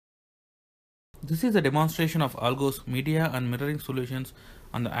This is a demonstration of AllGos media and mirroring solutions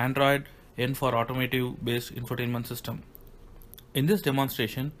on the Android N for Automotive based infotainment system. In this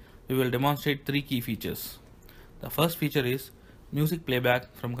demonstration, we will demonstrate three key features. The first feature is music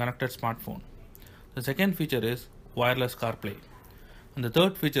playback from connected smartphone. The second feature is wireless CarPlay. And the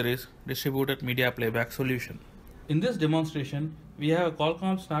third feature is distributed media playback solution. In this demonstration, we have a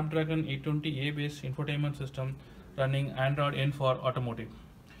Qualcomm Snapdragon 820A based infotainment system running Android N for Automotive.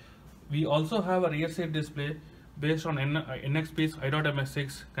 We also have a rear seat display based on NXP's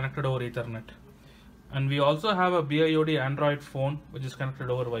i.MX6 connected over Ethernet. And we also have a BIOD Android phone which is connected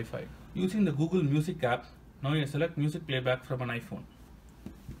over Wi-Fi. Using the Google Music app, now you select music playback from an iPhone.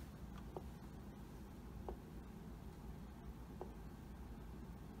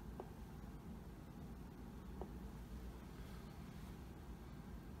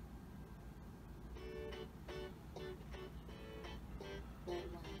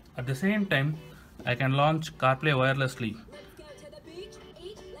 At the same time, I can launch CarPlay wirelessly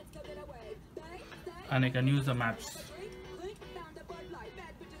and I can use the maps.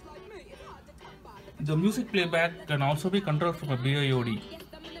 The music playback can also be controlled from a BIOD.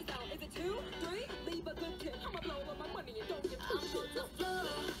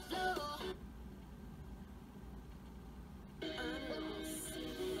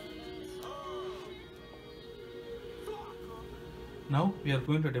 Now we are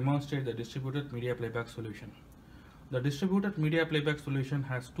going to demonstrate the distributed media playback solution. The distributed media playback solution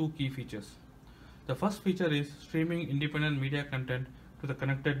has two key features. The first feature is streaming independent media content to the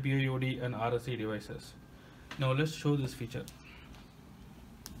connected BIOD and RSC devices. Now let's show this feature.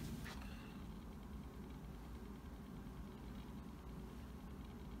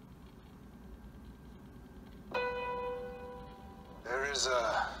 There is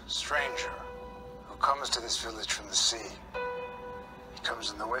a stranger who comes to this village from the sea. He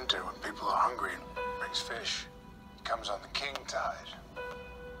comes in the winter when people are hungry and brings fish. He comes on the king tide.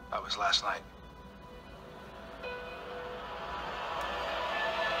 That was last night.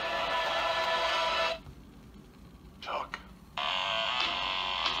 Talk.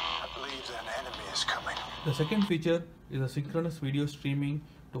 I believe an enemy is coming. The second feature is a synchronous video streaming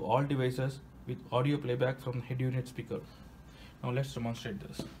to all devices with audio playback from the head unit speaker. Now let's demonstrate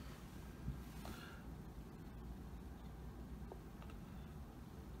this.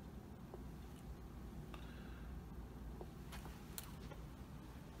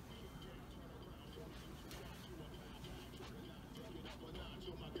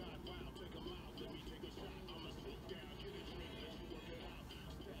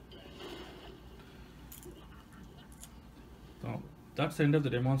 Now, that's the end of the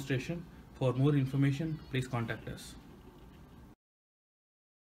demonstration. For more information, please contact us.